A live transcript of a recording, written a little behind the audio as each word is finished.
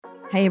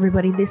Hey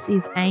everybody, this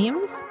is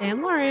Ames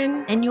And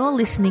Lauren, and you're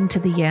listening to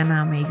the Yeah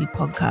Nah Maybe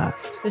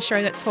podcast. the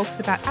show that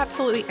talks about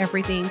absolutely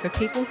everything for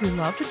people who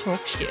love to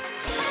talk shit.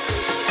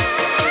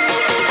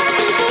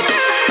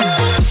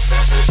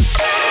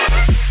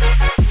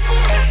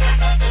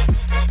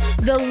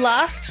 The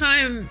last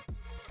time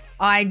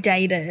I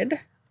dated, I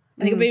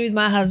think I've been with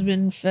my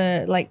husband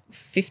for like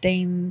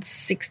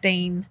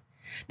 16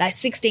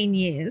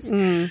 years.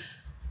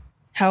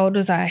 How old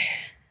was I?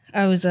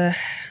 I was a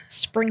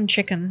spring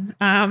chicken.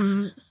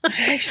 I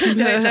actually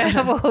don't know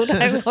how old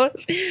I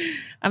was.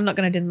 I'm not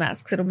going to do the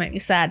maths because it'll make me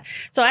sad.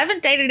 So I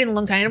haven't dated in a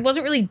long time. It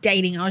wasn't really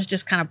dating. I was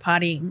just kind of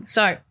partying.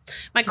 So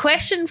my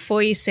question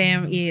for you,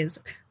 Sam, is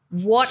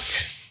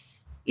what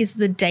is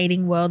the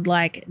dating world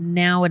like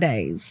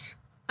nowadays?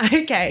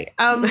 Okay.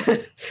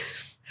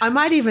 I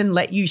might even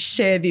let you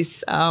share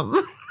this.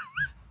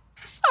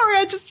 Sorry,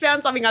 I just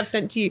found something I've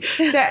sent to you.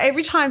 So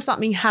every time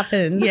something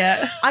happens,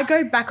 I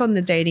go back on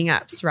the dating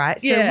apps, right?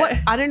 So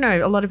I don't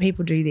know, a lot of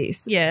people do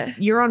this. Yeah.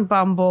 You're on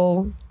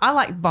Bumble. I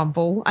like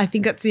Bumble. I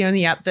think that's the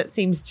only app that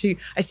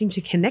I seem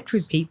to connect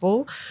with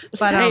people.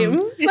 But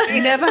Same.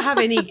 you never have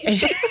any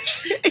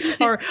it's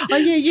horrible. Oh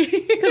yeah.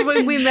 Because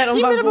when we met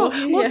on Bumble.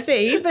 We'll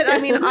see. But I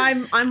mean,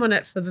 I'm on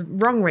it for the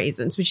wrong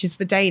reasons, which is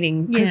for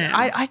dating. Because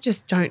I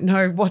just don't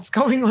know what's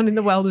going on in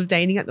the world of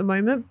dating at the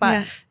moment.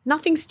 But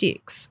nothing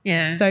sticks.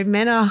 Yeah. So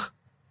men are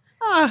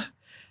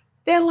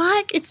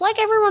it's like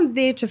everyone's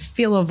there to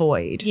fill a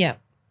void. Yeah.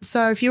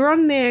 So if you're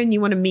on there and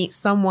you want to meet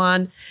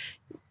someone,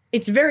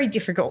 it's very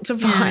difficult to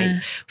find.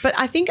 Yeah. But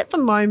I think at the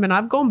moment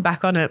I've gone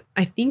back on it.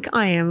 I think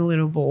I am a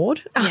little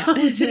bored. Yeah.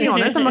 To be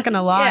honest, I'm not going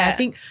to lie. Yeah. I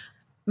think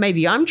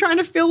maybe I'm trying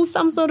to fill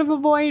some sort of a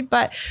void,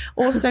 but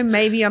also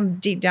maybe I'm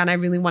deep down I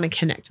really want to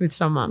connect with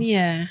someone.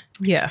 Yeah.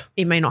 Yeah.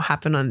 It may not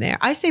happen on there.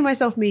 I see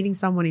myself meeting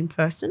someone in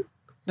person.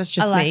 That's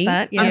just I like me.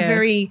 that, yeah. I'm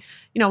very,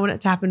 I want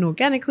it to happen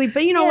organically.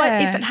 But you know what?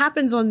 If it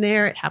happens on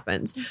there, it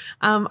happens.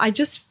 I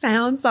just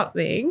found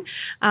something.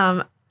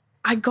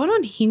 I got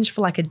on Hinge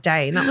for like a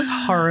day and that was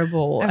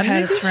horrible. I've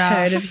heard it's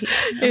rough.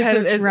 I've heard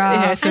it's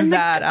rough. It's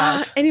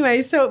bad.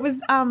 Anyway, so it was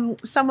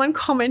someone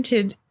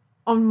commented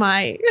on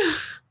my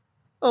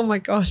oh my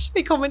gosh,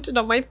 they commented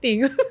on my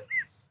thing.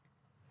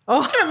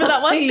 Oh, do you remember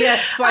that one?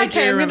 Yes, I do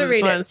Okay, I'm going to remember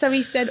read this it. one. So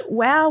he said,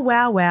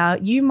 wow,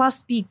 you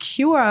must be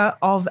cure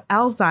of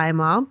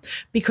Alzheimer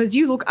because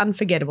you look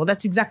unforgettable.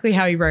 That's exactly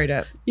how he wrote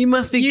it. You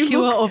must be You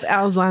cure look- of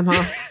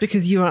Alzheimer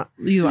because you are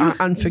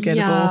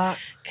unforgettable. Yeah.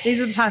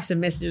 These are the types of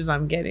messages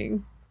I'm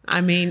getting.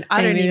 I mean,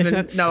 I don't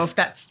even know if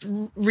that's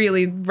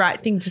really the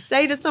right thing to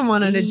say to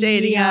someone on a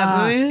dating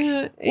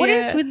app. What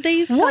is with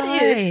these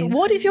guys?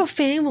 What if your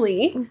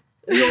family,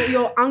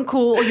 your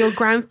uncle or your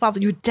grandfather,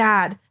 your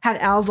dad had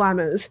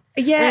Alzheimer's?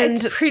 Yeah, and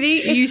it's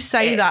pretty. You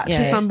say that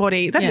to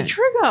somebody. That's a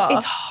trigger.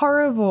 It's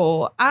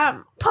horrible.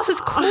 Plus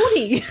it's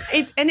corny.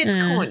 It's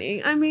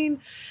corny. I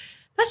mean,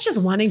 that's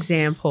just one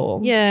example.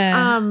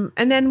 Yeah.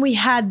 And then we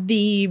had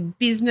the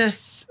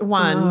business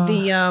one.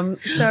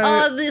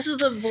 This is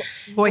the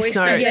voice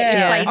note that you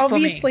played for me.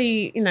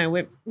 Obviously,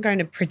 we're going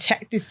to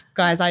protect this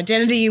guy's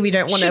identity. We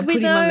don't want to Should we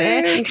put him on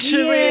there. though?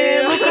 Should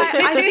we? Look,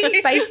 I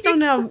think based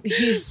on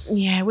his,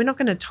 we're not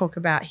going to talk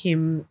about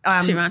him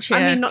Too much, I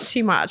yeah. mean, not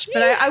too much,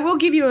 but I will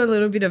give you a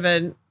little bit of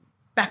a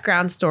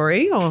background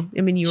story, you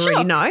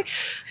already know.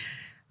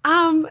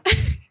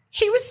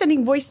 He was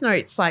sending voice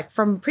notes like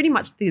from pretty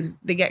much the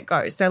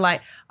get-go. So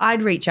like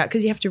I'd reach out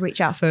because you have to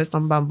reach out first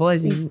on Bumble,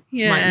 as you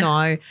might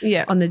know,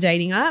 on the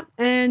dating app.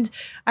 And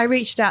I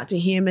reached out to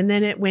him and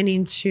then it went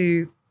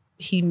into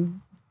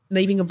him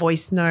leaving a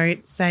voice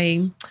note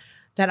saying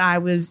that I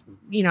was,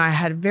 I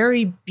had a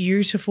very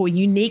beautiful,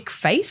 unique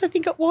face, I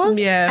think it was.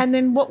 Yeah. And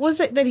then what was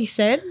it that he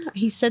said?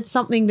 He said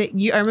something that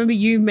I remember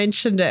you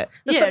mentioned it.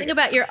 There's something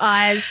about your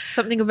eyes,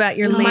 something about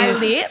your lips. My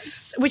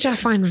lips, which I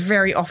find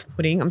very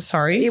off-putting. I'm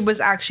sorry. It was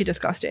actually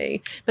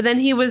disgusting. But then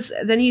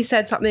he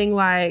said something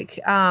like,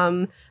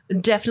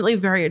 definitely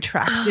very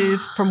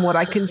attractive from what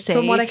I can see.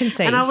 From what I can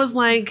see. And I was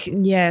like,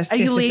 yes. Are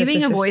you yes,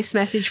 leaving yes. a voice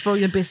message for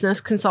your business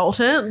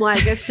consultant?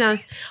 Like, it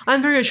sounds,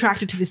 I'm very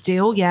attracted to this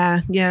deal.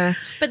 Yeah.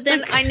 But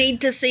then I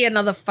need to see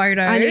another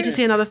photo. I need to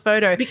see another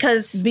photo.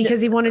 Because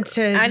he wanted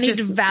to I need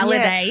to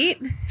validate.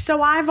 Yeah.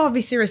 So I've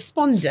obviously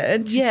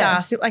responded to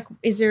ask, like,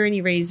 is there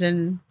any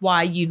reason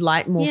why you'd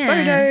like more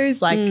photos?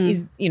 Like,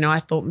 I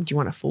thought, do you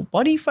want a full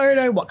body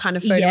photo? What kind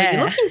of photo are you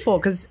looking for?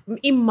 Because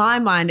in my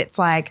mind, it's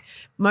like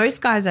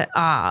most guys that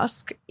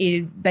ask,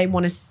 they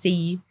want to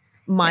see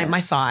my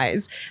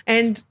size.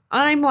 And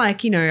I'm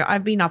like,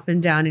 I've been up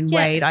and down in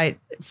weight. I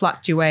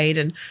fluctuate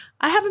and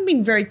I haven't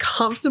been very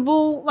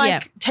comfortable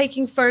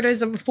taking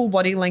photos of a full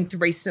body length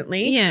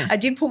recently. Yeah. I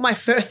did put my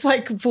first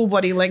full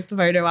body length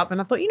photo up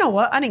and I thought, you know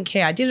what? I didn't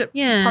care. I did it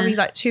probably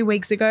 2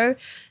 weeks ago.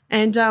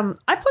 And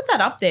I put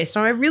that up there.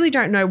 So I really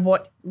don't know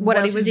what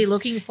else is he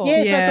looking for?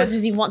 Yeah, so I thought,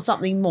 does he want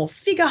something more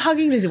figure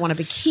hugging? Does he want a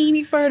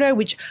bikini photo?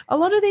 Which a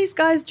lot of these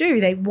guys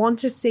do. They want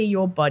to see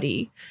your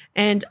body.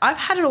 And I've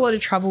had a lot of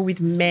trouble with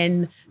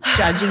men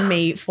judging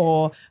me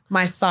for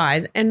my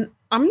size. And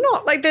I'm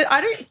not like that. I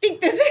don't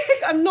think there's.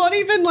 I'm not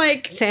even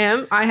like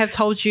Sam. I have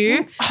told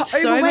you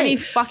so many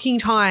fucking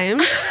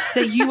times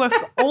that you are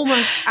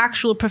almost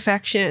actual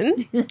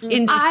perfection.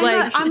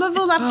 I'm a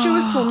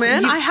voluptuous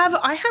woman. I have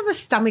a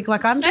stomach.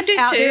 Like I'm just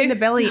out there in the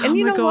belly, and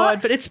you know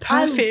what? But it's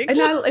perfect.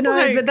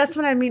 But that's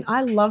what I mean.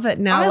 I love it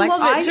now. I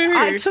love it too.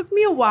 It took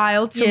me a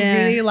while to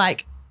really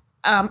like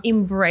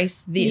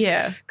embrace this.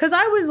 Yeah. Because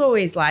I was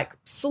always like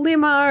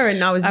slimmer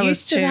and I was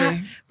used to that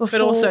before.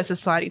 But also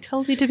society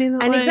tells you to be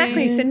that and way.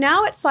 exactly. So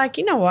now it's like,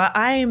 you know what?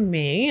 I am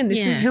me and this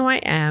is who I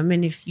am.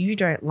 And if you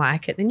don't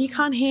like it, then you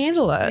can't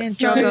handle it. Yeah,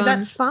 so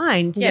that's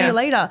fine. See you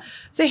later.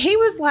 So he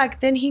was like,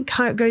 then he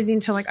goes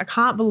into like, I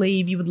can't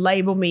believe you would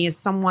label me as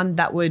someone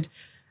that would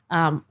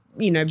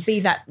be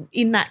that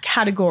in that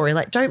category.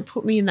 Like, don't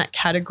put me in that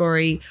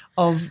category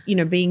of,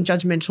 being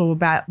judgmental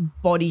about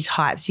body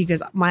types. He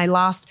goes, my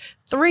last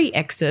 3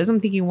 exes. I'm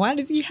thinking, why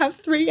does he have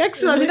 3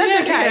 exes? I mean,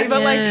 that's okay.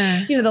 But like,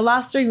 the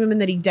last 3 women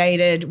that he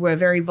dated were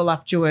very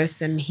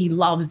voluptuous and he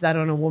loves that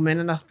on a woman.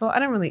 And I thought, I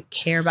don't really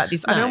care about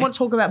this. No. I don't want to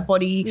talk about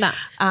body. No.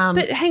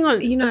 But hang on,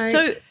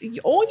 so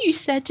all you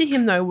said to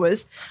him though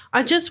was,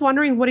 I'm just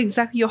wondering what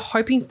exactly you're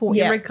hoping for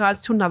in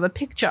regards to another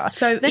picture.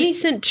 So then he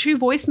sent 2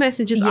 voice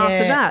messages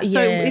after that.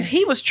 So if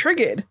he was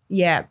triggered.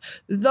 Yeah.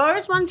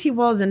 Those ones he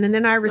wasn't. And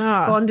then I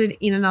responded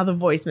in another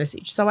voice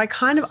message. So I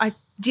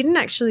didn't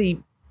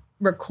actually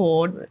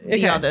record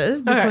the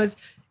others because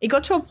it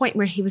got to a point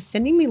where he was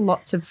sending me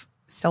lots of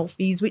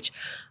selfies, which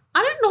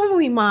I don't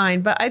normally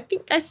mind, but I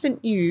think I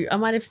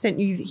might have sent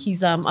you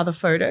his other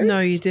photos. No,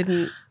 you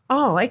didn't.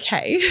 Oh,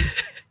 okay.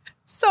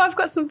 So I've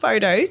got some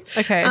photos.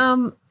 Okay.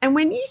 And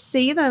when you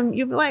see them,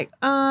 you're like,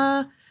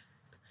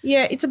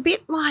 it's a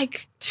bit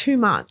like too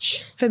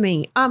much for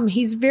me.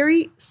 He's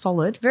very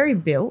solid, very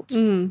built,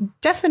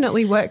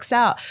 definitely works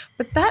out,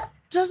 but that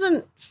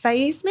doesn't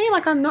faze me.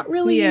 Like I'm not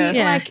really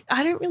like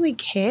I don't really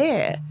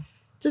care.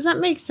 Does that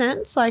make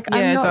sense? Like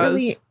I'm not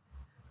really.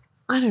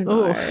 I don't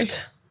know. Oof.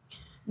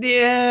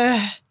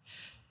 Yeah,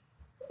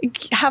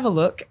 have a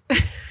look.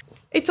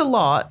 It's a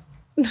lot.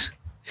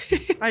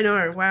 I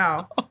know.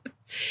 Wow.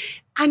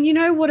 And you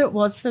know what it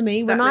was for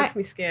me that makes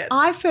me scared.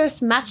 I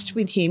first matched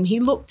with him. He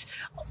looked.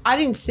 I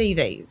didn't see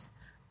these.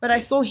 But I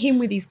saw him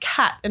with his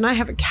cat, and I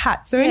have a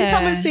cat. So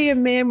anytime I see a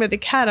man with a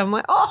cat, I'm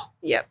like, oh,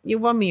 yep, you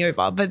won me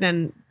over. But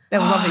then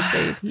there was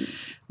obviously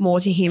more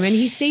to him. And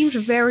he seemed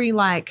very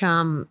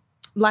like-minded,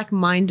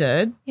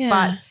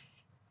 but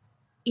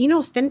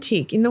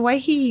inauthentic in the way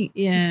he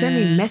sent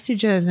me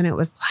messages, and it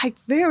was like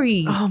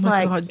very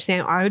God,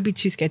 Sam, I would be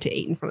too scared to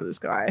eat in front of this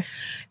guy.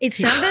 It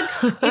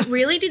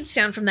really did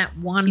sound from that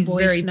one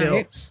voice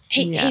note.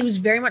 He was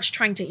very much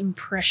trying to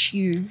impress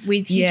you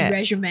with his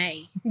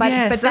resume.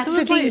 But that's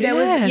the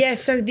thing.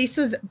 So this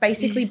was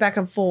basically back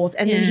and forth.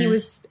 And then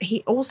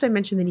he also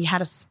mentioned that he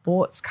had a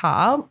sports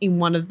car in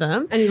one of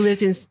them. And he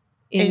lives in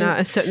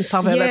a certain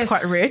suburb that's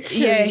quite rich.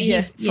 Yeah,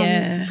 he's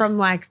from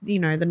like,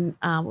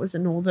 what was it,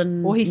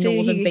 northern beaches.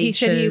 He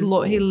said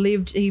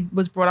he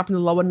was brought up in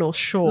the lower North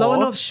Shore.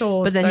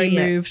 But then he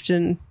moved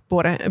and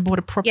bought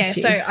a property. Yeah,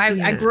 so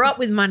I grew up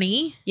with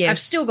money. Yes. I've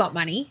still got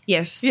money.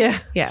 Yes. Yeah.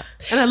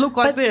 And I look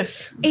like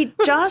this. It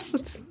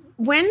just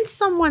when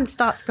someone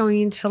starts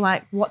going into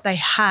like what they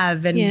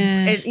have and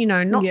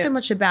not so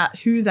much about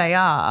who they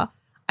are,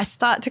 I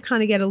start to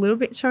kind of get a little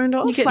bit turned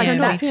off. You get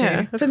turned off,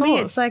 For me,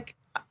 it's like,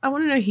 I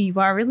want to know who you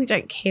are. I really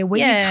don't care where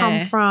you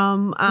come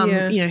from.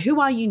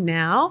 Who are you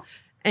now?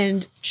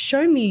 And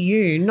show me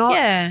you,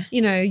 not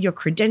your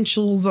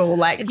credentials or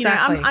like.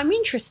 Exactly. I'm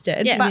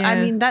interested, but I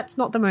mean that's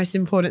not the most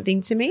important thing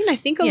to me. And I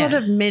think a lot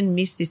of men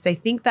miss this. They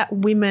think that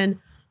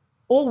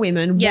all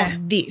women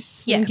want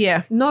this.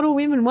 Yeah. Not all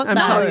women want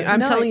that.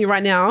 I'm telling you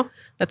right now,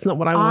 that's not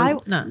what I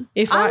want. I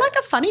like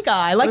a funny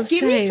guy. Like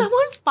give me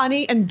someone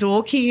funny and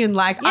dorky and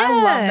like I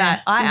love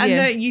that. I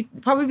know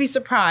you'd probably be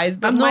surprised,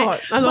 but my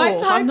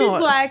type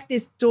is like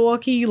this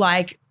dorky,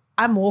 like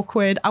I'm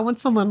awkward. I want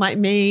someone like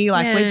me.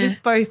 Like we're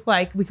just both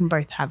like we can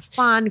both have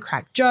fun,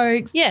 crack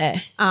jokes. Yeah.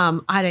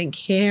 I don't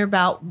care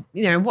about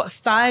what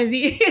size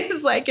he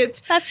is. Like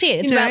that's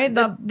it. It's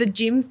about the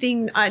gym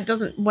thing. It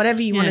doesn't.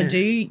 Whatever you want to do,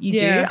 you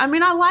do. I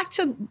mean, I like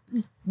to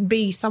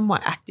be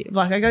somewhat active.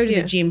 Like I go to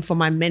the gym for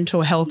my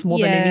mental health more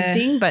than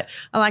anything, but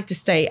I like to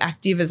stay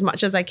active as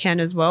much as I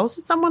can as well.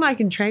 So someone I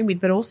can train with,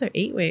 but also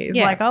eat with.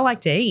 Like I like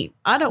to eat.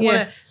 I don't want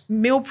to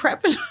meal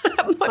prep.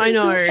 I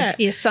know.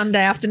 Yeah, Sunday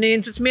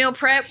afternoons it's meal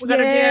prep. We've got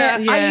to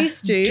do I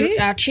used to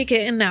our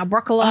chicken, our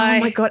broccoli. Oh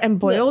my God, and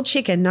boiled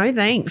chicken. No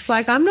thanks.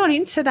 Like I'm not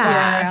into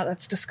that. Yeah,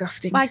 that's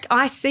disgusting. Like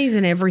I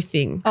season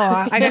everything.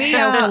 Oh, I got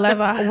hell for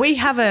leather. We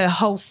have a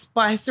whole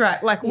spice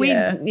rack. Like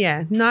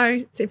no,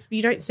 if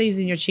you don't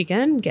season your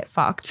chicken, get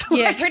fucked.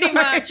 Yeah, like, pretty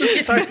much.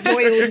 Just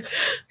boiled.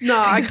 No,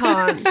 I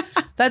can't.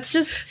 That's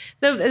just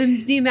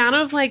the amount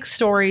of like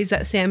stories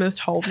that Sam has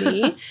told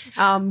me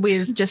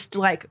with just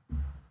like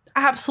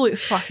absolute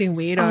fucking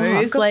weirdos.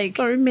 I've got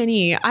so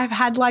many. I've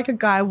had like a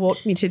guy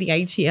walk me to the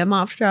ATM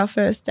after our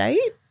first date.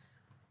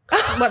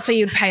 What, so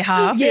you'd pay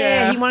half?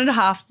 Yeah, he wanted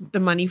half the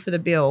money for the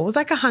bill. It was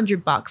like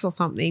 $100 or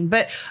something,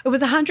 but it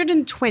was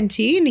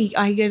 120, and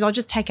he goes, I'll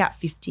just take out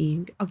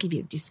 50. I'll give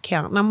you a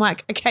discount. And I'm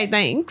like, okay,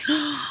 thanks.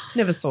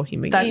 Never saw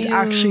him again. That's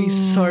actually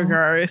so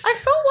gross. I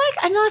felt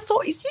like, and I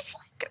thought, is this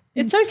like,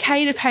 it's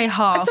okay to pay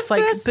half. It's a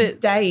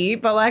first date,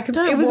 but like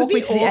it was a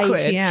bit awkward.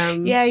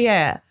 ATM.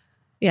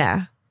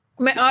 Yeah.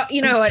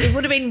 You know what? It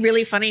would have been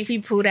really funny if he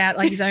pulled out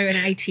like his own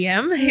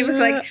ATM. He was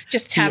like,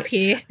 just tap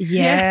here.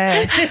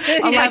 Yeah.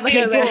 Like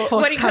a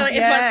what do you call it?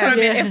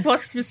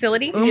 FPOS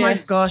facility. Oh my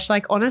gosh.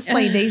 Like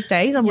honestly, these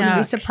days I wouldn't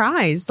be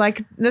surprised.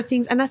 Like the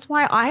things, and that's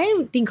why I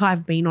don't think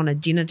I've been on a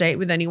dinner date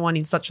with anyone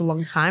in such a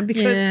long time,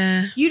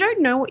 because you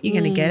don't know what you're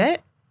going to get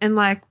it. And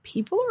like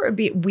people are a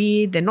bit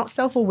weird. They're not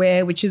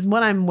self-aware, which is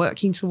what I'm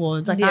working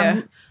towards. Like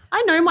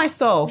I know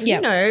myself,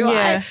 you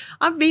know,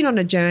 I've been on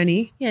a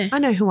journey. Yeah. I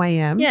know who I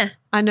am. Yeah.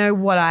 I know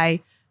what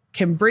I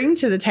can bring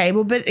to the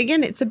table. But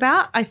again, it's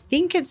about, I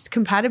think it's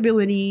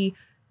compatibility.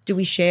 Do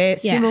we share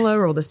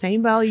similar or the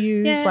same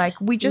values? Yeah. Like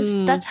we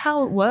just, that's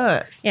how it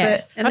works. Yeah.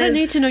 But and I don't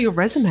need to know your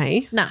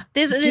resume. No,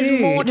 there's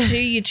more to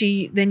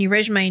you than your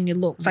resume and your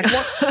looks. Like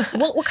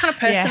what kind of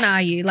person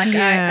are you? Like you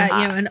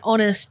know, an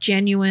honest,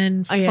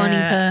 genuine, funny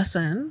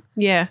person.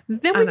 Yeah.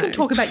 Then we can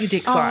talk about your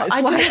dick size.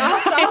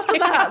 After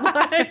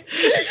that.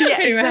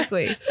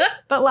 Exactly.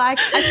 But like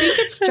I think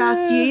it's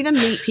just you either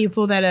meet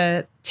people that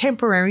are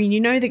temporary and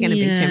you know they're going to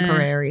be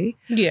temporary.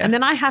 Yeah. And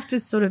then I have to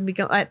sort of be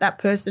like that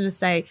person to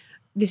say,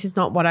 this is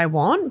not what I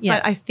want. Yeah.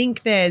 But I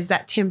think there's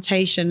that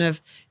temptation of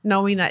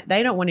knowing that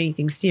they don't want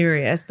anything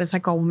serious, but it's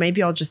like, oh,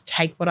 maybe I'll just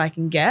take what I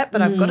can get,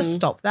 but I've got to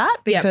stop that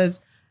because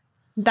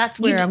that's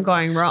where I'm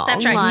going wrong.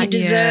 That's right. Like,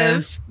 you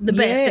deserve the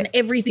best and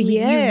everything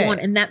that you want,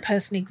 and that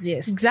person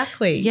exists.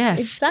 Exactly.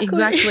 Yes.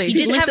 Exactly. You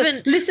just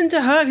haven't listen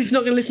to her if you're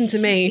not going to listen to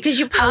me,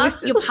 because your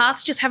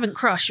paths just haven't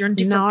crossed. You're on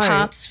different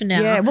paths for now.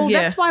 Yeah. Well,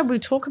 that's why we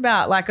talk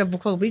about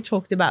we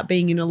talked about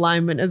being in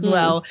alignment as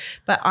well.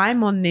 But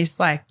I'm on this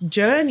like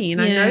journey, and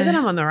I know that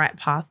I'm on the right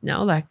path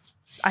now. Like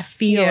I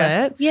feel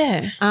it.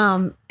 Yeah.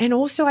 And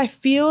also I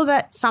feel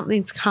that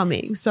something's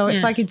coming. So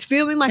it's like it's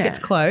feeling like it's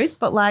close,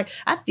 but like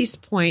at this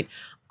point,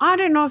 I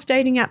don't know if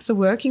dating apps are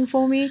working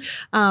for me.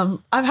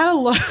 I've had a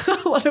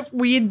lot of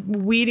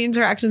weird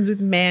interactions with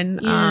men.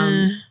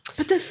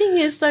 But the thing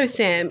is, though,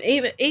 Sam,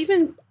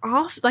 even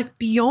after, like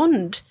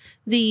beyond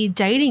the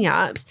dating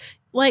apps,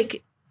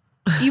 like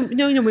you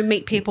know, we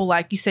meet people,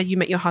 like you said, you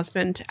met your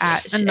husband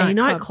at a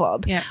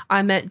nightclub. Yeah.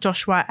 I met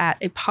Joshua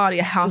at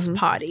a house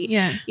party.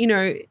 Yeah. You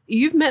know,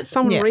 you've met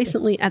someone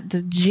recently at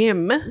the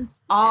gym.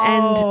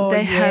 And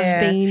they have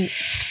been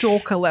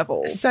stalker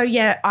levels. So,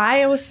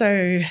 I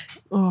also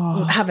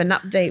have an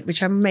update,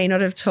 which I may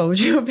not have told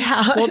you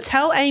about. Well,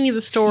 tell Amy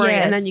the story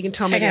and then you can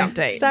tell me the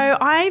update. So,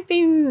 I've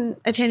been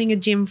attending a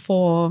gym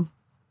for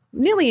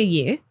nearly a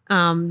year,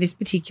 this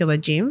particular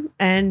gym,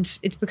 and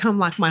it's become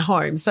like my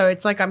home. So,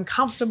 it's like I'm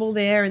comfortable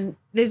there, and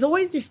there's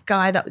always this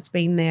guy that's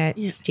been there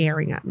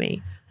staring at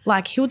me.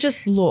 Like, he'll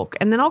just look,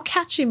 and then I'll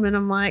catch him, and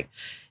I'm like,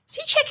 is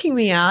he checking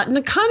me out? And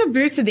it kind of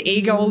boosted the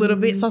ego a little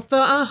bit. So I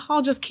thought,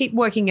 I'll just keep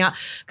working out.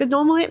 Because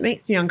normally it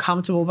makes me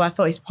uncomfortable, but I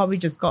thought he's probably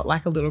just got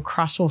like a little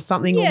crush or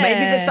something. Or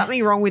maybe there's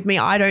something wrong with me.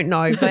 I don't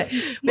know. But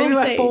maybe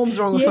my form's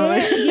wrong or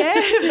something. Yeah.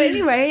 But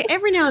anyway,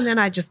 every now and then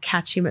I just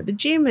catch him at the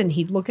gym and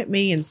he'd look at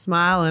me and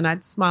smile and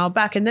I'd smile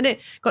back. And then it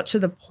got to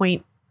the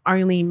point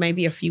only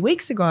maybe a few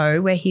weeks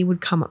ago where he would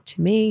come up to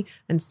me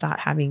and start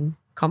having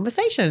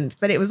conversations,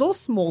 but it was all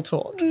small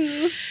talk.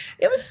 It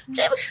was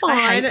fine.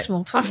 I hate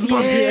small talk.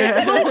 Well,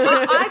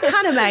 I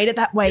kind of made it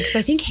that way because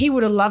I think he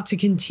would have loved to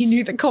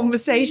continue the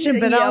conversation,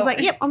 but I was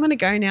like, yep, I'm going to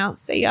go now.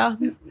 See ya.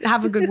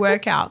 Have a good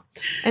workout.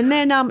 And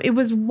then it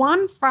was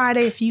one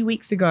Friday a few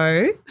weeks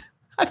ago.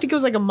 I think it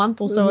was like a month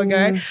or so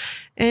ago.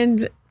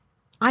 And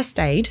I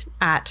stayed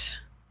at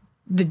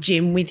the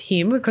gym with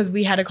him because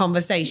we had a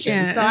conversation.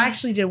 Yeah. So I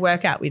actually did a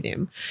workout with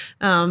him.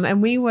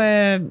 And we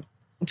were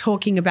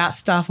talking about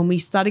stuff and we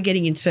started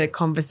getting into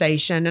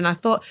conversation, and I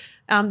thought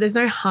there's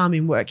no harm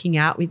in working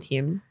out with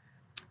him.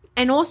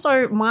 And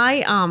also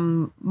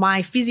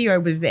my physio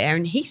was there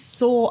and he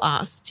saw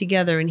us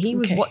together and he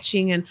was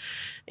watching, and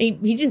he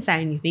didn't say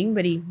anything,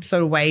 but he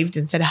sort of waved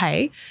and said,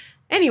 hey.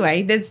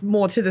 Anyway, there's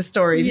more to the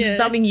story. This is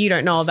something you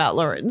don't know about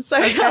Lauren. So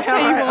I'll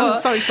tell you more.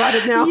 I'm so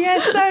excited now. Yeah,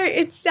 so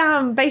it's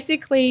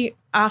basically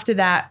after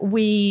that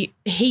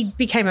he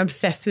became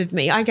obsessed with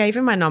me. I gave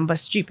him my number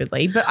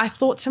stupidly, but I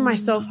thought to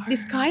myself,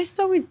 this guy is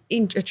so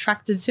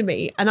attracted to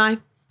me. And I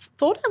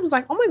thought, I was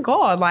like, oh my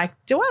God, like,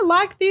 do I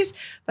like this?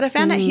 But I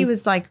found out he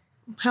was like,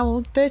 how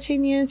old?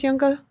 13 years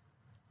younger?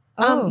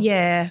 Oh.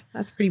 Yeah,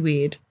 that's pretty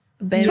weird.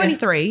 He's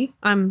 23.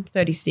 I'm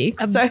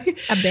 36. So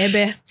a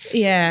baby.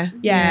 Yeah.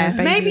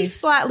 Maybe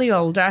slightly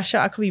older. Sure,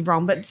 I could be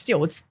wrong, but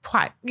still, it's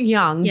quite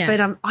young. Yeah.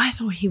 But I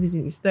thought he was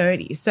in his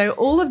 30s. So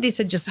all of this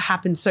had just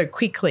happened so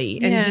quickly.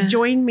 And he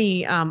joined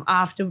me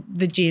after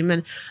the gym,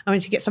 and I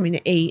went to get something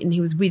to eat, and he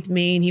was with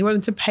me, and he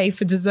wanted to pay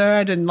for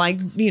dessert and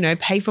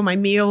pay for my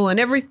meal and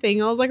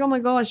everything. I was like, oh my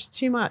gosh, it's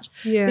too much.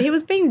 Yeah. But he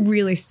was being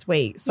really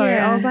sweet. So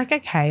I was like,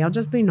 okay, I'll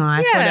just be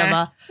nice,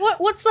 whatever.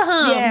 What's the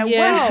harm?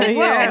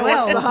 Well,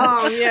 what's the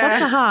harm? Yeah. What's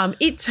the harm?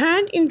 It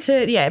turned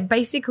into,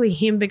 basically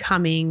him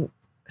becoming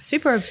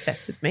super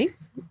obsessed with me.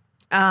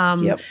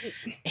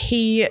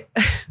 He,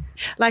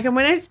 and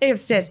when I say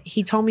obsessed,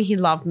 he told me he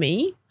loved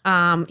me.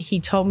 He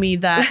told me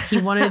that he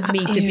wanted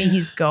me to be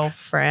his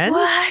girlfriend.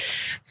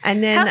 What?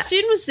 And then how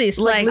soon was this?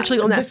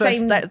 Literally on that first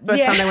time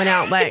they went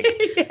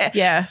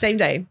out. Same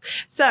day.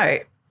 So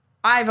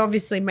I've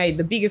obviously made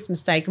the biggest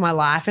mistake of my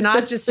life, and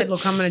I've just said,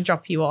 look, I'm going to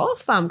drop you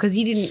off because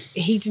he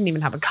didn't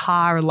even have a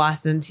car or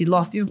license. He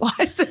lost his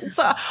license.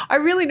 So I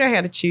really know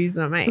how to choose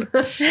them, mate.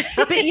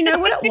 But you know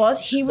what it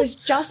was? He was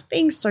just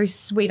being so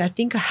sweet. I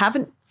think I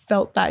haven't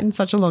felt that in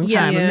such a long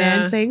time. A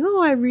man saying,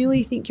 oh, I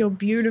really think you're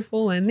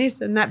beautiful and this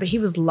and that. But he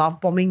was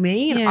love bombing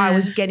me, and I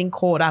was getting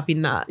caught up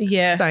in that.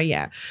 Yeah. So,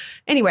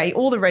 anyway,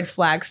 all the red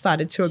flags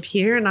started to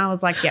appear, and I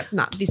was like,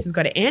 this has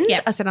got to end.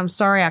 Yep. I said, I'm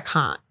sorry, I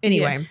can't.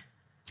 Anyway. Yeah.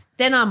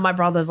 Then my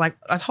brother's like,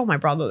 I told my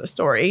brother the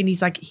story, and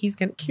he's like, he's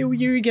going to kill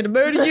you, he's going to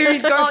murder you.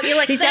 He's going, you're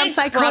like, he sounds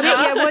psychotic.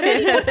 Yeah, what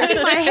did he put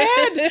in my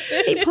head?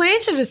 He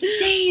planted a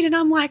seed, and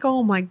I'm like,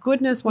 oh my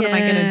goodness, what am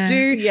I going to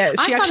do? Yeah,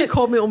 she actually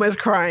called me almost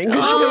crying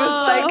because she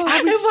was like,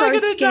 I was so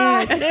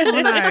scared.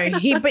 Oh,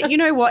 no. But you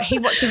know what? He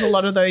watches a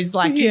lot of those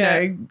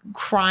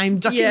crime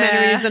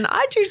documentaries, and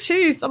I do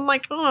too. So I'm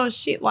like, oh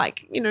shit,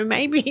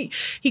 maybe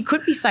he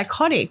could be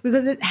psychotic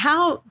because it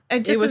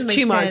was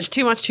too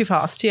much, too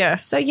fast. Yeah.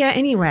 So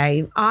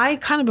anyway, I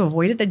kind of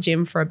avoided the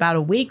gym for about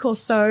a week or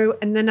so,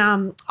 and then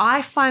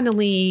I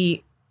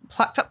finally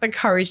plucked up the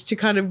courage to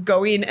kind of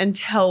go in and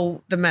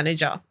tell the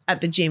manager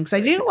at the gym because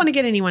I didn't want to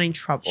get anyone in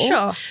trouble.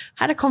 Sure.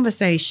 Had a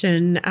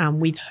conversation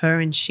with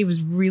her, and she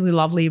was really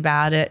lovely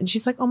about it. And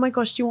she's like, oh my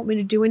gosh, do you want me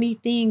to do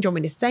anything? Do you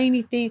want me to say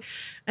anything?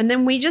 And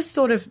then we just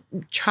sort of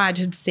tried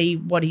to see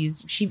what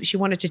she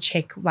wanted to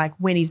check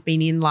when he's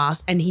been in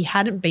last, and he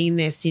hadn't been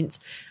there since.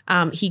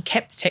 He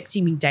kept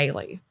texting me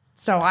daily.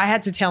 So I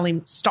had to tell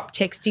him, stop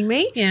texting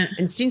me. Yeah.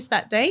 And since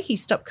that day, he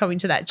stopped going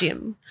to that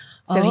gym.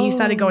 So he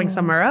started going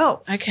somewhere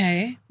else.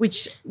 Okay.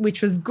 Which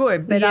was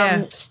good.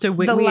 But still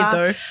weird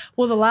though.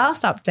 Well, the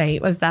last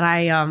update was that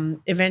I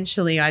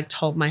eventually I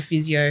told my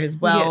physio as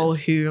well,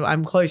 who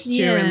I'm close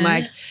to,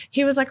 and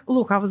he was like,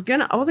 look, I wasn't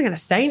gonna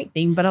say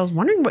anything, but I was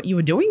wondering what you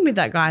were doing with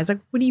that guy. I was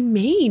like, what do you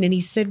mean? And he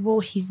said, well,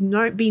 he's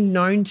been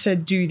known to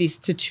do this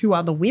to 2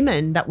 other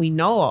women that we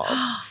know of.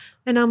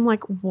 And I'm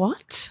like,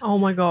 what? Oh,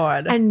 my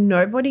God. And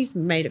nobody's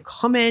made a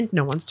comment.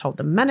 No one's told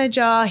the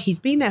manager. He's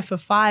been there for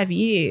 5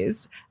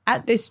 years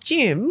at this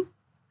gym,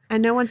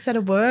 and no one said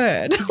a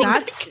word.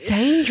 That's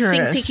dangerous.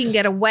 Thinks he can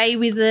get away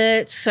with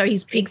it, so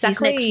he's picked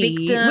his next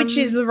victim. Which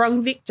is the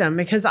wrong victim,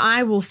 because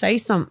I will say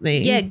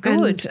something. Yeah,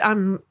 good.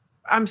 And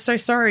I'm so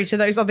sorry to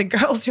those other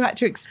girls who had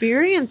to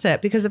experience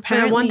it, because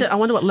apparently I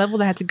wonder what level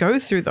they had to go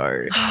through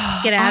though.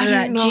 Get out of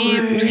that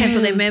gym,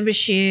 cancel their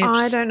memberships.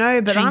 I don't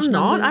know, but I'm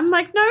not. I'm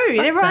like, no. And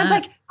everyone's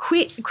like,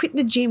 quit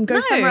the gym, go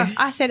somewhere else.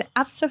 I said,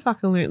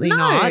 absolutely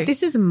not.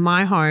 This is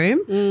my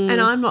home,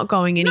 and I'm not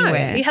going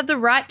anywhere. No, you have the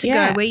right to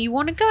go where you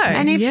want to go.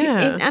 And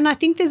and I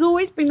think there's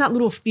always been that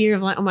little fear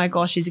of oh my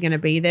gosh, is he going to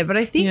be there? But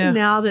I think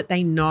now that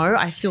they know,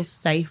 I feel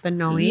safer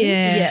knowing.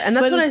 Yeah, and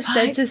that's what I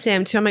said to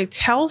Sam too. I'm like,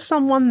 tell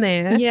someone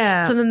there.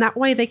 Yeah. So then that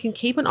way they can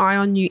keep an eye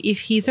on you if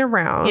he's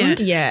around.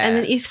 Yeah. And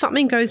then if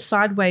something goes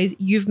sideways,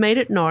 you've made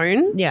it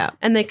known. Yeah.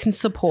 And they can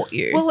support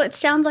you. Well, it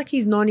sounds like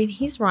he's not in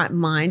his right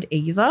mind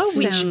either,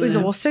 which is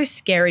also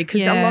scary,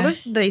 because a lot of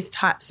these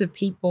types of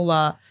people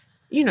are,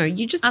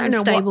 you just don't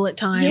unstable know at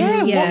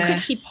times. Yeah, what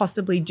could he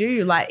possibly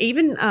do?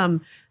 Even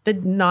the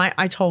night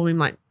I told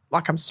him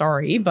I'm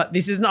sorry, but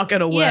this is not going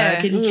to work.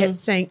 Yeah. And he kept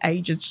saying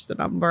age is just a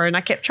number. And I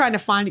kept trying to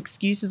find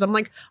excuses. I'm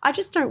like, I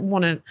just don't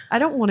want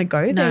to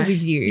go there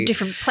with you.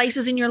 Different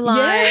places in your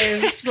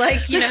lives.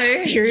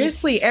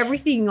 Seriously,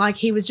 everything.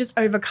 He was just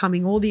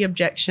overcoming all the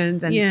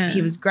objections, and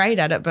he was great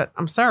at it. But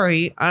I'm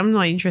sorry, I'm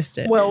not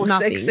interested. Well,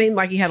 it seemed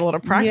like he had a lot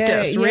of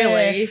practice,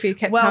 really, if he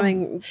kept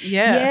coming.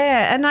 Yeah.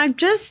 Yeah. And I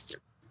just,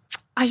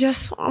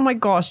 oh my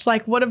gosh,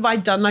 what have I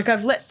done?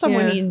 I've let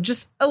someone in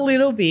just a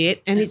little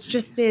bit, and it's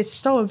just they're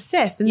so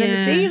obsessed. And then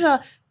it's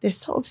either they're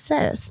so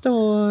obsessed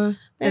or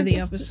they're the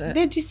opposite.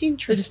 They're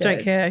disinterested. They just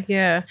don't care.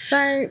 Yeah. So,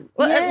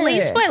 at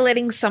least by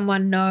letting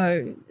someone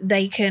know,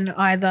 they can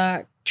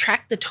either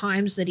track the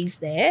times that he's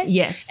there.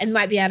 Yes. And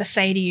might be able to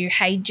say to you,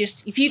 hey,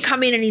 just if you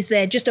come in and he's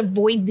there, just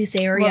avoid this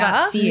area. Well,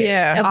 that's it.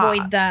 Yeah.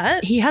 Avoid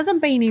that. He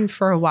hasn't been in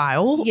for a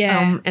while.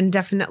 Yeah. And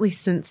definitely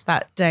since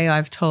that day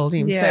I've told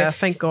him. Yeah, so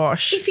thank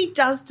gosh. If he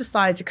does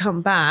decide to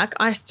come back,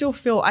 I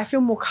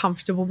feel more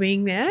comfortable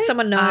being there.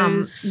 Someone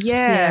knows.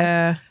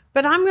 Yeah.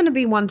 But I'm going to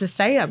be one to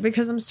say that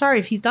because I'm sorry,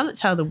 if he's done it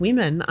to other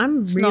women,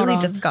 I'm really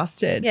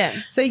disgusted. Yeah.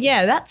 So,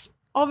 yeah, that's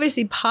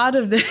obviously part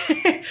of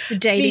the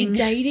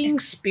dating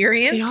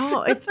experience.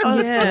 Oh, it's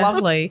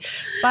lovely.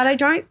 But I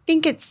don't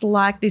think it's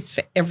like this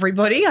for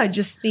everybody. I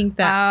just think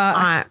that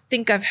I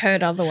think I've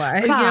heard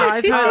otherwise.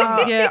 I've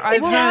heard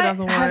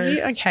otherwise. Have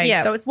you? Okay,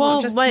 so it's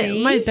not just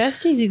me. My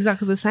bestie's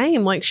exactly the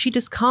same. Like, she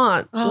just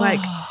can't.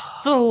 Like,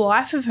 for the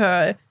life of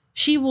her,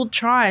 she will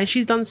try.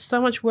 She's done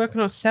so much work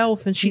on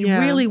herself, and she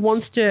really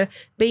wants to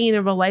be in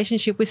a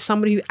relationship with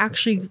somebody who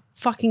actually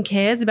fucking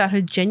cares about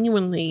her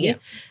genuinely. Yeah.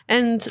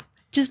 And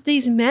just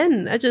these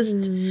men are just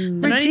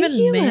ridiculous. Not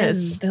even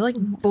men. They're like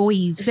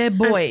boys. They're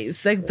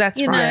boys.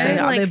 That's right. They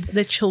are.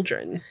 They're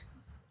children.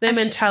 Their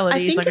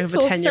mentality is like of a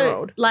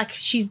 10-year-old. Like,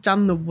 she's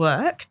done the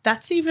work.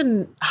 That's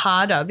even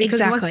harder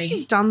because once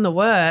you've done the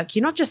work,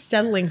 you're not just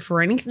settling for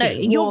anything. No,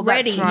 you're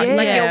ready. Right. Yeah.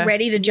 Like, you're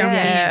ready to jump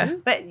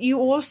in. But you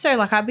also,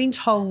 like, I've been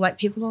told, like,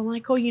 people are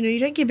like, oh, you know, you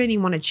don't give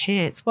anyone a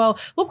chance. Well,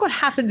 look what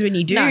happens when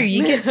you do. No.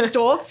 You get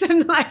stalked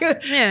and, like,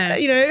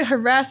 you know,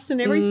 harassed and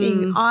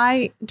everything.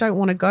 I don't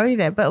want to go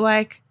there. But,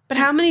 like, but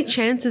how many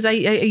chances are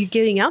you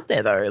getting out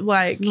there, though?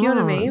 Like, you know what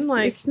I mean?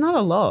 Like, it's not a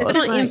lot. It's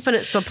not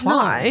infinite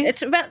supply. No,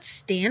 it's about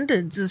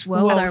standards as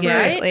well, though,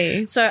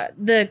 right? So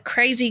the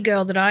crazy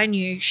girl that I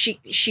knew,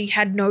 she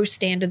had no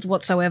standards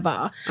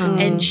whatsoever,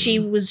 and she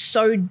was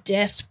so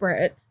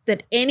desperate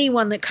that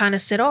anyone that kind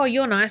of said, oh,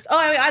 you're nice, oh,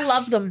 I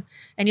love them.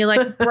 And you're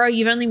like, bro,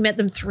 you've only met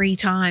them 3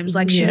 times.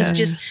 Like, she was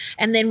just,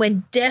 and then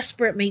when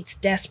desperate meets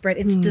desperate,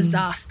 it's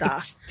disaster.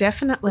 It's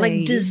definitely.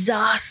 Like,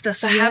 disaster.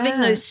 So having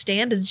those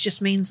standards just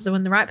means that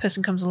when the right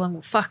person comes along,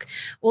 well, fuck,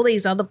 all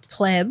these other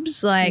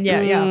plebs, like,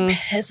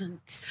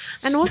 peasants.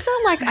 And also,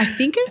 like, I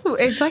think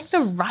it's like the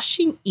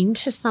rushing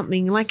into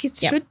something. Like, it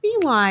should be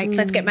like,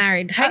 let's get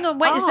married. Hang on,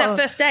 wait, this is our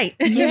first date.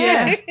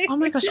 Yeah. Oh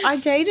my gosh, I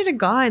dated a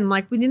guy, and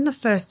like within the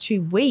first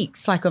 2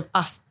 weeks, like, of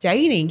us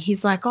dating,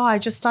 he's like, oh, I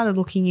just started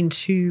looking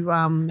into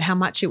how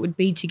much it would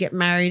be to get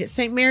married at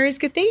St. Mary's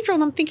Cathedral.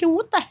 And I'm thinking,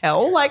 what the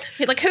hell? Like,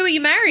 who are you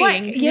marrying?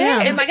 Like,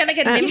 am I going to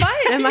get an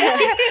invite? Am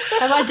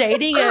I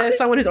dating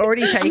someone who's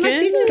already taken? Like,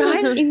 this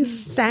guy's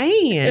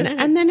insane.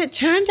 And then it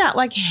turned out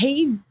like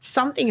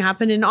something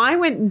happened and I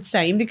went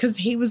insane because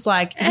he was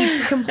like,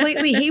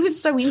 he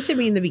was so into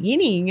me in the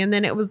beginning. And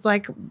then it was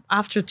like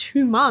after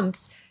 2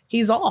 months,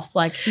 he's off,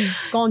 like he's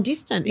gone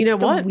distant. You know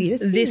what?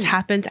 This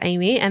happens,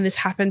 Amy, and this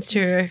happens to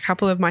a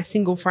couple of my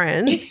single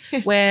friends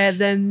where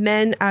the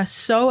men are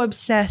so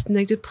obsessed and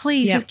they go,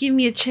 please just give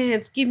me a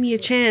chance, give me a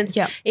chance.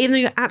 Yep. Even though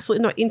you're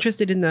absolutely not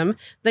interested in them,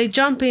 they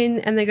jump in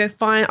and they go,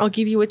 fine, I'll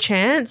give you a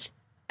chance.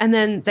 And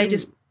then they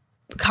just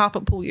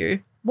carpet pull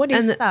you. What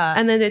is that?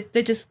 And then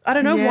they just, I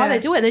don't know why they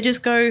do it. They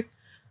just go,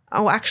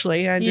 oh,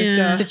 actually, I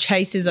just. The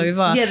chase is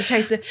over. Yeah, the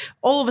chase.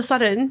 All of a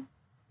sudden,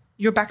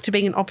 you're back to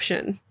being an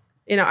option.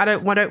 You know, I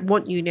don't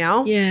want you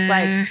now. Yeah.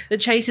 Like, the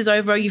chase is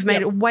over. You've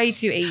made it way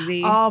too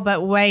easy. Oh,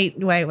 but wait.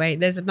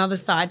 There's another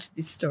side to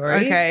this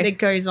story that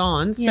goes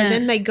on. So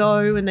then they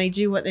go and they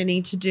do what they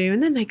need to do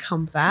and then they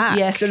come back.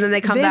 Yes, and then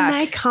they come back.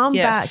 They come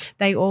back.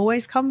 They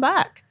always come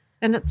back.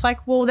 And it's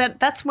like, well,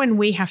 that's when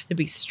we have to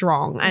be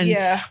strong.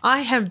 And I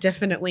have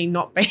definitely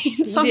not been.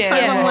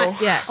 Sometimes I'm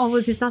like, oh,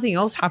 well, there's nothing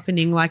else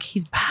happening. Like,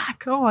 he's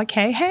back. Oh,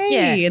 okay. Hey.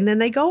 Yeah. And then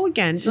they go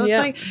again. So it's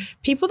like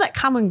people that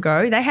come and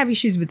go, they have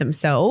issues with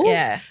themselves.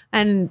 Yeah.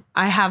 And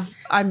I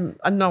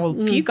know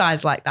a few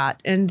guys like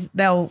that, and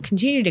they'll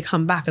continue to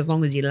come back as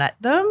long as you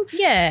let them.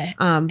 Yeah.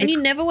 And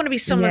you never want to be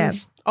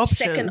someone's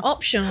second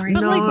option or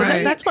anything.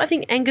 But that's what I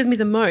think angers me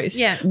the most.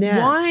 Yeah.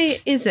 Why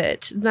is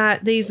it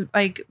that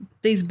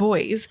these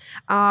boys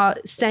are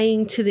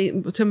saying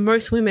to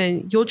most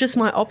women, you're just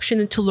my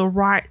option until the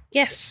right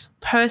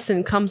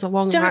person comes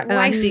along? Don't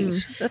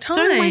waste the time.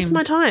 Don't waste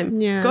my time.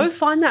 Yeah. Go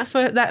find that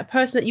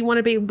person that you want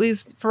to be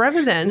with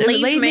forever then.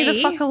 Leave me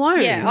the fuck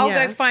alone. Yeah, I'll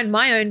go find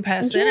my own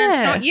person and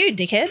it's not you,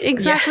 dickhead.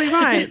 Exactly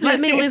right.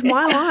 Let me live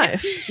my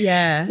life.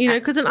 Yeah. You know,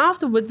 because then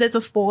afterwards there's a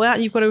fallout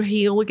and you've got to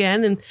heal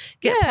again and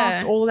get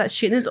past all that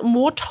shit. And it's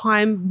more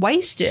time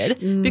wasted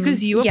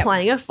because you are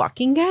playing a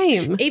fucking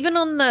game. Even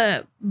on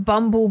the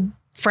Bumble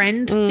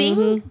friend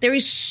thing, there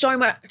is so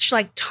much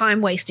like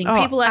time wasting.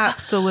 People are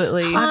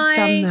absolutely. Hi, I've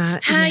done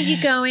that. How are you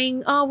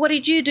going? Oh, what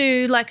did you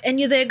do? Like, and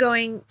you're there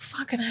going,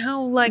 fucking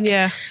hell. Like,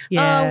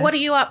 what are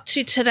you up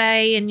to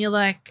today? And you're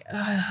like,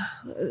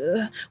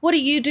 what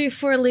do you do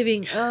for a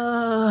living? You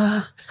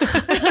know,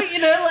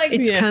 like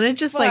it's kind of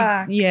just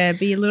like be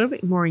a little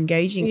bit more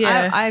engaging.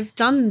 Yeah. I've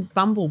done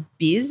Bumble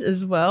Biz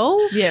as well.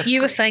 Yeah,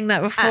 you were saying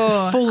that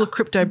before. Full of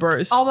crypto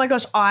bros. Oh my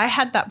gosh, I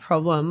had that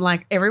problem.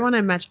 Like everyone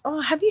I matched,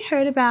 have you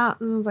heard about?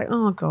 And I was like,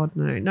 oh God,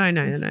 no.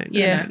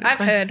 Yeah, no. I've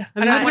heard.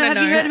 I don't want to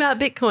know. Have you heard about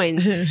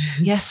Bitcoin?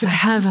 Yes, I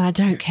have, and I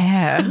don't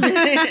care.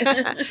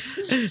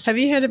 Have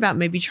you heard about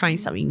maybe trying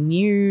something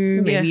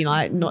new? Maybe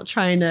like not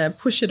trying to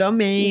push it on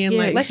me and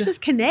like let's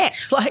just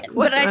connect. Like,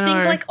 but I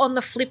think like on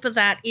the flip of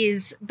that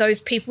is those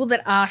people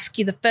that ask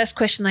you, the first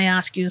question they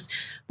ask you is,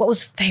 what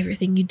was the favorite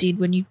thing you did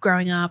when you were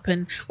growing up,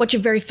 and what's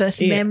your very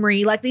first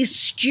memory? Like these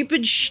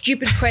stupid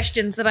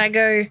questions that I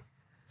go.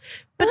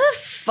 What the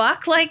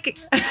fuck? Like,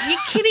 you're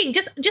kidding.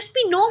 Just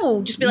be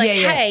normal. Just be like,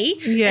 hey,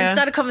 and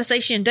start a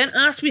conversation. Don't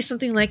ask me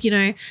something like,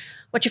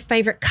 what's your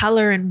favorite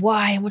color and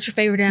why and what's your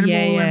favorite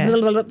animal and blah,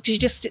 blah, blah. You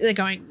just sit there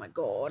going, oh, my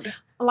God.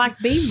 Like,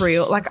 be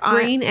real. Like,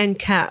 green and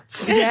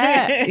cats.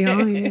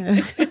 Yeah.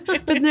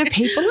 But no,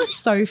 people are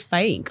so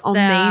fake on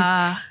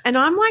these. And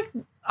I'm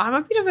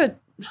a bit of a,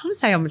 I don't want to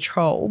say I'm a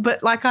troll,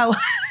 but like I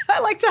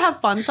like to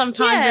have fun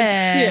sometimes.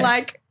 And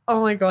like,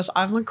 oh my gosh,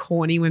 I'm like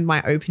corny with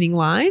my opening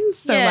lines.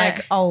 So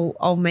like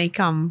I'll make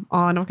I'm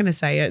not gonna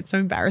say it. It's so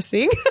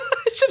embarrassing.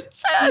 I shouldn't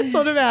say it. I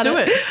thought about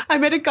it. I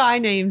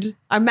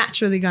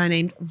matched with a guy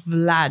named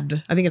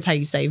Vlad. I think it's how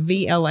you say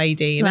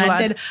VLAD. And I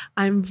said,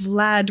 I'm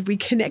Vlad, we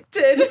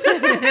connected.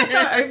 So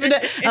I opened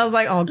it. I was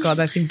like, oh God,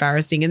 that's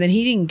embarrassing. And then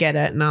he didn't get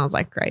it. And I was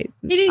like, great.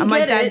 He didn't my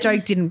get dad it.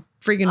 joke didn't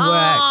friggin'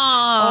 work.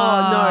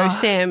 Oh no,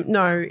 Sam,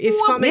 no. If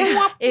something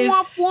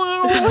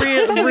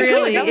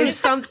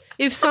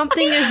if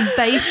something as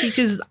basic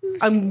as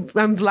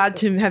I'm glad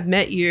to have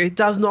met you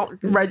does not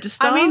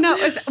register. I mean,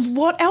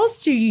 what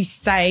else do you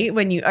say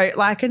when you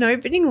like an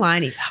opening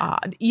line is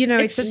hard.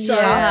 It's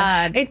so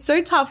hard. It's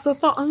so tough. So I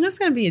thought I'm just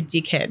going to be a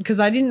dickhead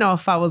because I didn't know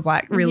if I was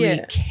like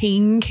really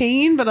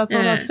keen, but I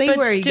thought I'll see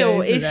where he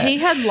goes. If he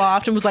had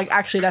laughed and was like,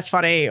 actually, that's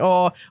funny,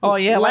 or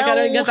I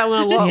don't get that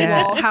one a lot.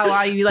 Well, how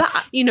are you? Like,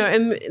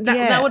 and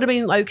that would have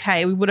been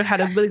okay. We would have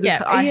had a really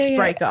good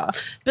icebreaker.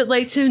 But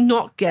like to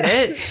not get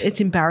it, it's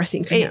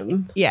embarrassing for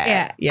him.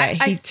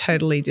 He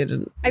totally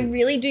didn't. I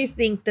really do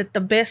think that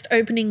the best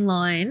opening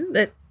line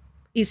that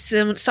is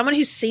someone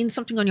who's seen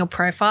something on your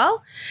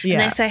profile and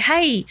they say,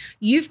 hey,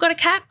 you've got a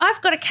cat, I've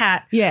got a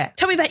cat. Yeah.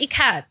 Tell me about your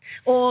cat.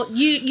 Or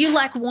you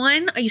like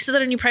wine. You said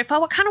that on your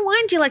profile. What kind of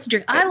wine do you like to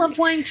drink? I love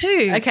wine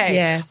too. Okay.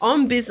 Yes.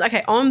 On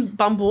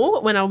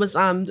Bumble, when I was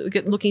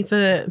looking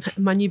for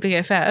my new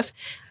BFF,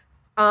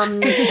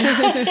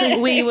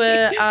 we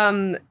were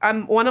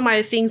one of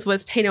my things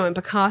was Pinot and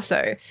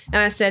Picasso, and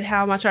I said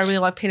how much I really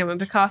like Pinot and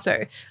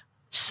Picasso.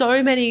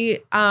 So many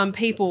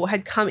people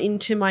had come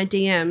into my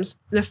DMs.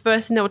 The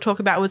first thing they would talk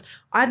about was,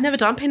 I've never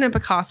done Pinot and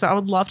Picasso. I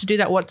would love to do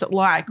that. What's it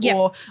like? Yep.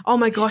 Or, oh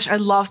my gosh, I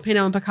love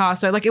Pinot and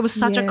Picasso. Like, it was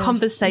such a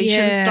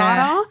conversation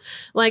starter.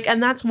 Like,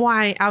 and that's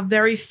why our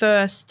very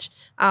first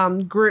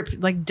group,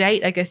 like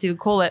date, I guess you could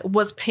call it,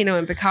 was Pinot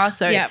and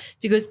Picasso. Yep.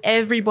 Because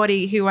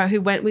everybody who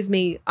went with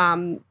me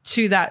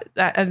to that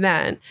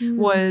event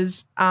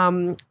was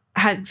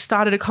had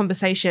started a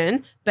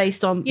conversation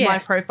based on my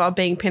profile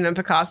being Pinot and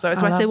Picasso.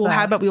 So I said, well,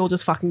 how about we all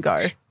just fucking go?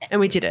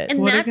 And we did it. And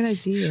what a good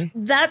idea.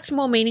 That's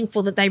more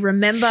meaningful, that they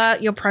remember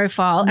your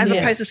profile as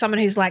opposed to someone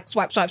who's like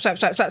swipe,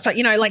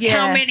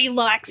 how many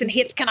likes and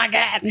hits can I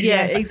get?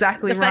 Yeah,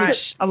 exactly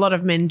right. A lot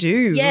of men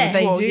do. Yeah.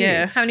 They do.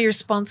 Yeah. How many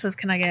responses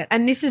can I get?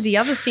 And this is the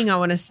other thing I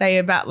want to say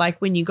about like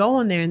when you go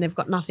on there and they've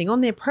got nothing on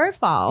their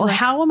profile,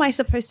 how am I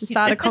supposed to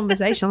start a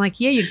conversation?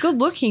 Like, yeah, you're good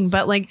looking,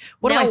 but like,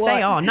 what do I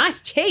say? Oh,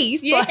 nice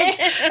teeth. Yeah. Like,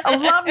 I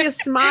love your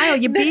smile.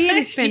 Your beard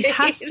is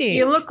fantastic.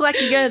 You look like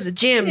you go to the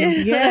gym.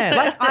 Yeah.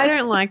 Like, I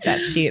don't like that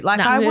shit. Like,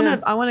 I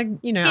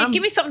want to,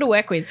 give me something to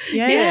work with.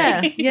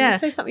 Yeah.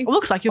 Say something. It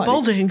looks like you're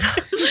balding.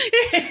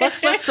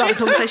 Let's start a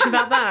conversation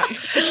about that.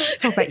 Let's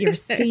talk about your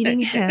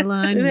receding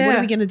hairline. Yeah. What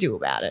are we going to do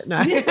about it?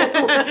 No. Show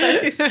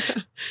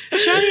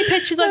me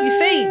pictures of your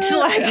feet.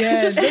 Like,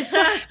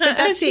 but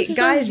that's it,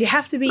 guys. You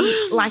have to be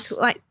like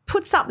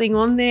put something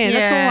on there. Yeah.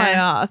 That's all I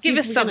ask. Give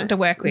us something to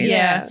work with.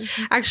 Yeah.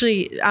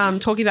 Actually,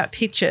 talking about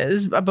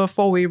pictures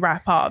before we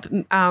wrap up,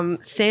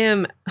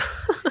 Sam,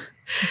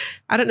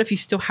 I don't know if you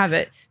still have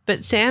it,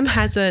 but Sam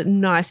has a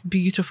nice,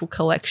 beautiful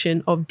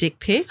collection of dick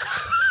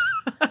pics.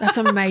 That's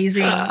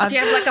amazing. Do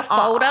you have like a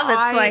folder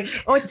that's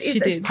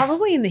it's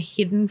probably in the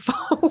hidden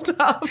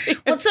folder.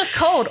 What's it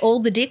called? All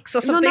the dicks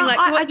or something?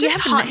 I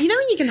just hide. You know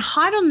when you can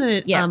hide on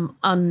the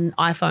on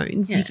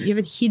iPhones, you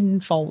have a hidden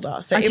folder.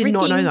 So I did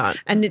not know that.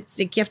 And it's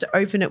like you have to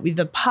open it with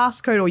the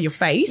passcode or your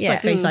face,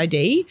 like Face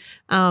ID.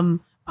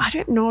 I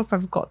don't know if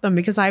I've got them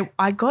because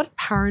I got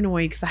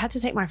paranoid because I had to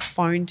take my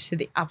phone to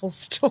the Apple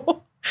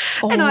store.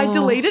 And I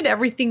deleted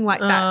everything like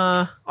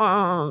that.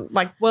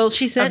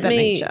 She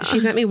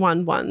sent me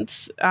one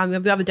once.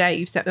 The other day,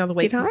 you sent the other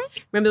week. Did I?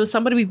 Remember, there was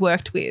somebody we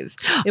worked with.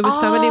 It was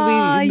somebody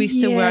we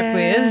used to work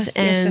with,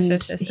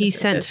 and he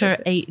sent her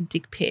a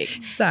dick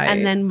pic. So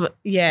and then but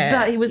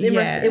it was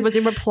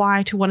in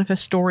reply to one of her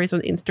stories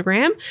on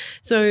Instagram.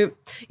 So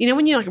you know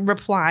when you like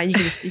reply, and you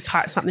can just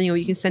type something or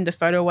you can send a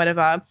photo or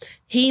whatever.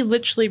 He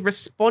literally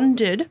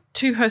responded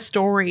to her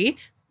story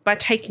by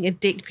taking a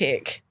dick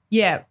pic.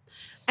 Yeah.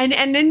 And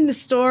in the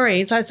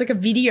story, so it's like a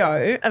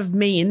video of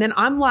me, and then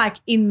I'm like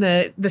in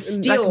the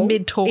still like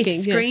mid talking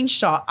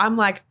screenshot. I'm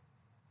like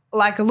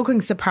looking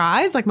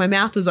surprised, like my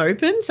mouth was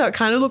open, so it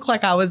kind of looked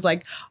like I was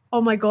like, oh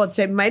my God.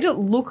 So it made it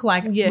look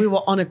like we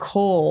were on a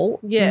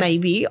call. Yeah,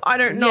 maybe I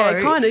don't know. Yeah,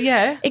 kind of.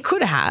 Yeah, it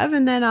could have.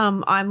 And then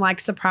I'm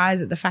like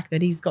surprised at the fact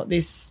that he's got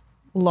this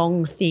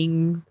long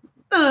thing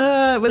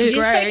was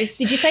gross.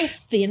 Did you say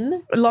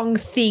thin? Long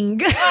thing.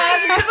 Because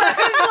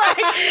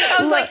I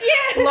was like,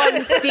 yeah.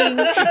 Long thing.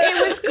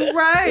 It was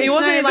gross. It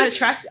wasn't even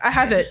attractive. I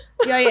have it.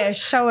 Yeah,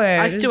 show it.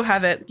 I still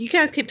have it. You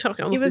guys keep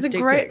talking. It was a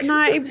great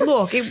night.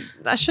 Look,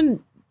 I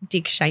shouldn't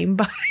dick shame,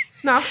 but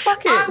no,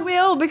 fuck it. I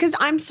will, because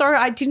I'm sorry,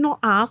 I did not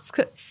ask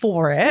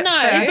for it.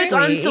 No, if it's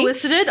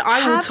unsolicited,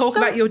 I will talk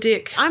about your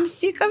dick. I'm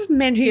sick of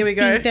men who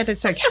think that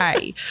it's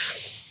okay.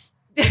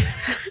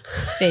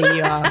 There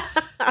you are.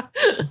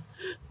 I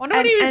wonder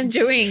what he was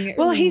doing.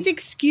 Well, his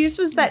excuse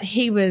was that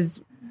he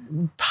was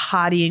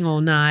partying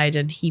all night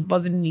and he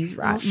wasn't in his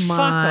right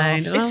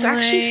mind. Fuck off. It's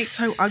actually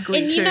so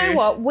ugly. And you know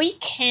what? We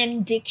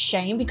can dick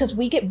shame because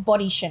we get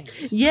body shamed.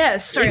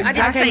 Yes. Sorry, I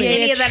didn't say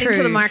any of that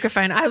into the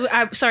microphone.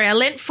 Sorry, I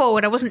leant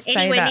forward. I wasn't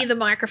anywhere near the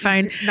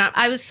microphone. No.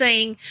 I was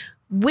saying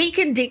we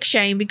can dick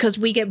shame because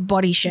we get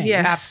body shamed.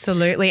 Yes.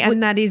 Absolutely.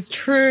 And that is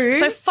true.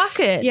 So fuck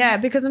it. Yeah,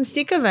 because I'm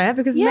sick of it,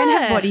 because men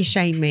have body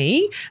shamed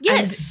me.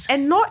 Yes.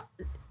 And not...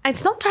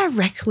 It's not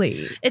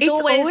directly. It's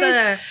always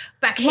a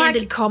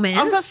backhanded comment.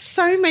 I've got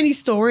so many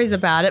stories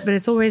about it, but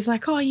it's always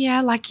like, oh,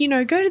 yeah, like, you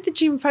know, go to the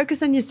gym,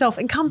 focus on yourself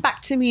and come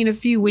back to me in a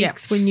few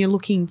weeks when you're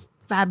looking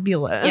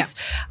fabulous. Yeah.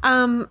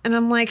 And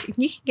I'm like,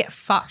 you can get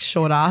fucked,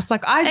 short ass.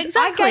 Like I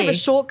gave a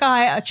short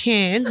guy a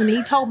chance and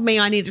he told me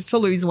I needed to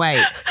lose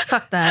weight.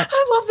 Fuck that.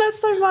 I love that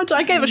so much.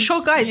 I gave a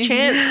short guy a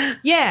chance.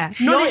 Yeah.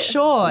 Not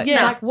short.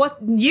 Yeah. Like what?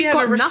 You've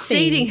got a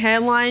receding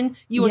hairline.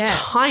 You were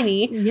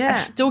tiny. Yeah. I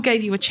still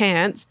gave you a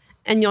chance.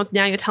 And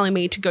now you're telling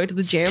me to go to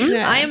the gym?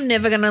 Yeah. I am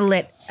never going to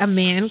let a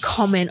man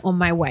comment on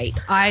my weight.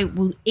 I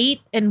will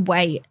eat and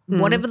weigh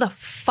whatever the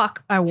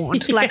fuck I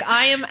want. Like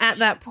I am at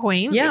that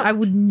point. Yeah. I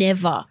would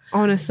never.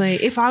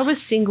 Honestly, if I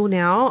was single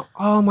now,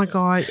 oh my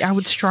God, I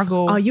would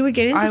struggle. Oh, you would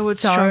get into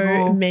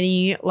so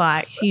many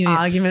like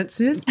arguments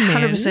with men,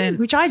 100%.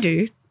 which I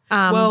do.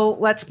 Well,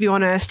 let's be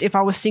honest. If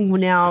I was single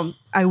now,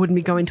 I wouldn't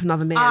be going to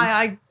another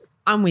man.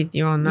 I'm with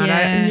you on that. Yeah.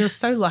 And you're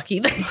so lucky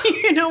that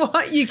you know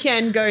what, you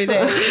can go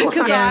there,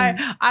 because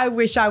I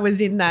wish I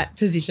was in that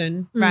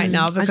position right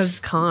now, because I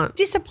just can't.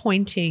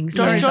 Disappointing.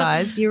 Sorry,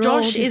 guys. You're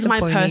all Josh is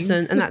my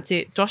person, and that's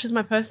it. Josh is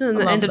my person, and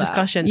the end of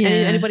discussion. Yeah.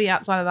 Anybody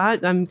outside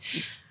of that,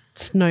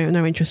 it's no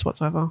interest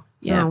whatsoever.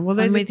 Yeah, well,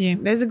 I'm with you.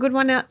 There's a good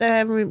one out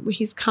there.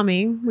 He's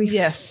coming.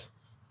 Yes.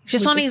 He's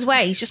just on his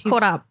way. He's just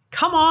caught up.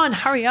 Come on,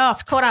 hurry up.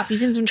 He's caught up.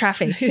 He's in some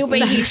traffic. He'll be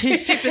here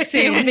super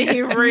soon. He'll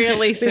be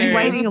really soon. Been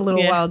waiting a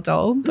little while,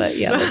 doll, but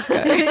yeah, let's go.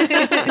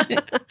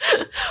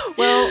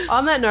 Well,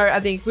 on that note, I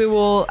think we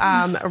will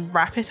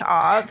wrap it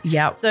up.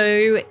 Yep.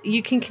 So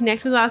you can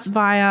connect with us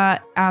via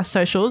our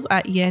socials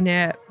at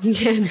Nah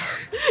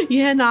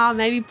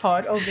Maybe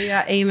Pod, or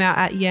via email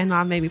at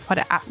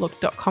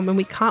yeahnahmaybepod@outlook.com. And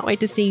we can't wait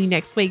to see you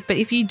next week. But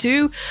if you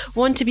do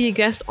want to be a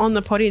guest on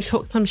the potty and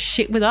talk some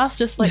shit with us,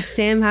 just like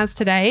Sam has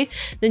today,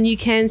 then you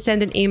can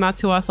send an email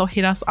to us or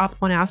hit us up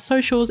on our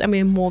socials, and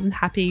we're more than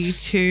happy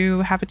to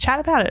have a chat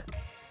about it.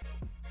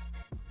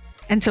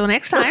 Until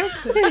next time.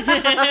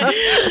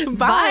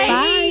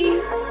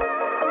 Bye.